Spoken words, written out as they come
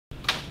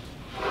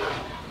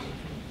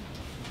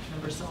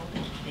personal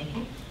thing. Thank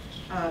you.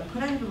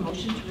 Could I have a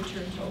motion to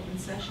return to open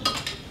session?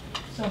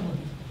 So moved.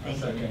 Thank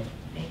you. Second.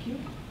 Thank you.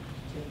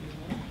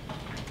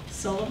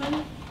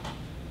 Sullivan?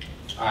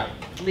 Aye.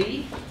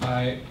 Lee?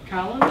 Aye.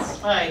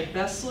 Collins? Aye.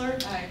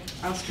 Bessler? Aye.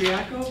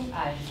 Austriaco?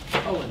 Aye.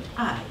 Owen?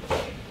 Aye.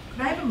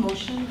 Could I have a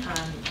motion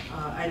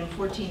on item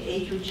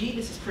 14A through G?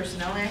 This is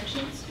personnel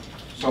actions.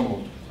 So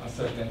moved.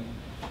 Second.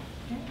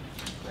 Okay.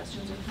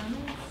 Questions or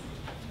comments?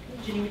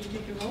 Okay. Ginny, would you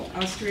take the roll?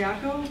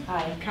 Austriaco?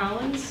 Aye.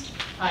 Collins?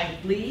 Aye.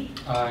 Lee?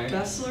 Aye.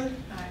 Bessler?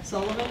 Aye.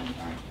 Sullivan?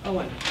 Aye.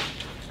 Owen?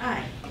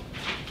 Aye.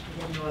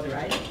 We have no other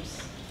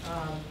items.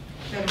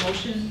 Could I have a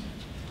motion?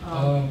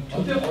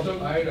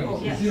 Other items,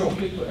 Oh, yes. is it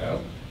okay to add?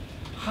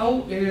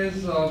 How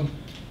is,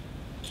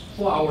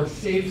 for our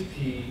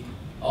safety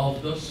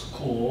of the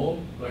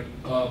school, like,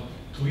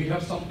 do we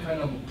have some kind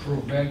of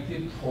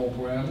preventive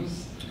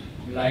programs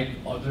like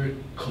other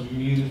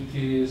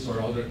communities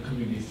or other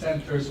community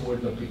centers where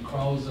the big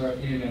crowds are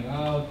in and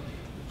out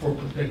for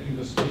protecting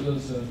the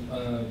students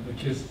and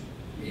because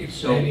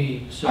if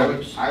any.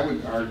 I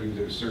would argue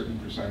that a certain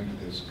percentage of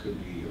this could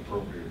be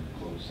appropriate in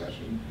closed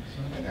session,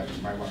 and that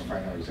we might want to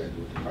find out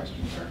exactly what the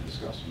questions are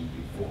discussing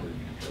before you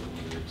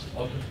determine whether it's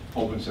Okay.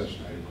 open session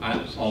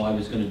item. All I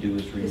was going to do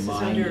is is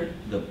remind under-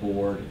 the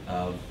board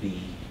of the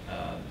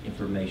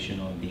information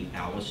on the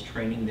ALICE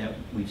training that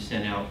we've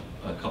sent out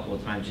a couple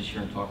of times this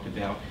year and talked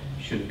about.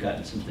 Should have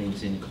gotten some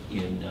things in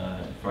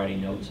Friday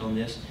notes on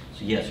this.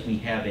 So yes, we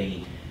have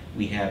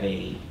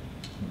a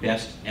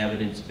best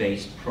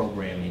evidence-based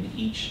program in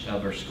each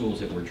of our schools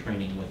that we're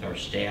training with our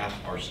staff,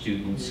 our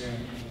students.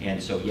 Yeah.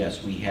 And so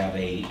yes, we have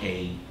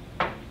an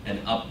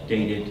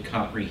updated,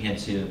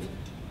 comprehensive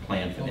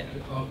plan for that.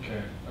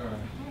 Okay, all right.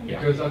 Yeah.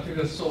 Because I think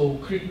that's so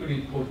critically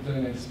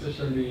important,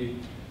 especially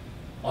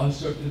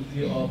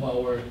uncertainty of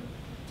our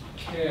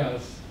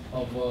chaos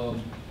of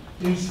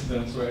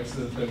incidents or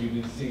accidents that we've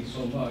been seeing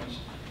so much.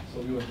 So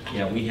we were.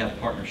 Yeah, we have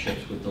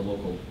partnerships with the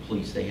local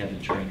police. They have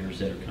the trainers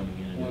that are coming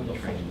in and doing the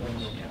Wonderful, training with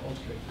us. wonderful. Yeah.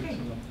 Okay, good Okay.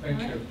 to know. Thank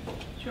All right.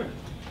 you. Sure.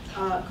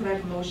 Could I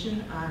have a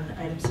motion on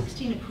item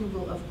 16,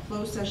 approval of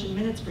closed session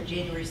minutes for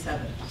January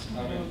 7th?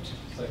 I mean,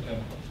 second.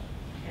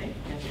 Okay.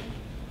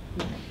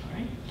 All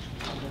right.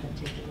 I'll go ahead and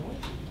take the roll.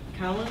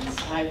 Collins?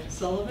 Aye.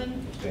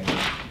 Sullivan? Thank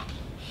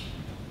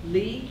you.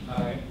 Lee?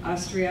 Aye.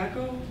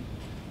 Austriaco?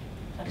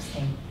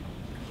 Abstain.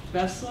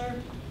 Bessler?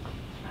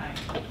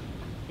 Aye.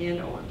 And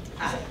Owen?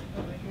 Aye.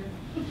 Over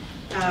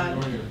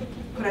Could here.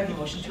 I have a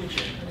motion to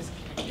adjourn?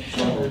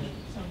 So moved.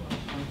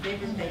 All in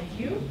favor, thank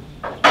you.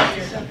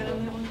 Second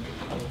on that one?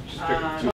 Just pick two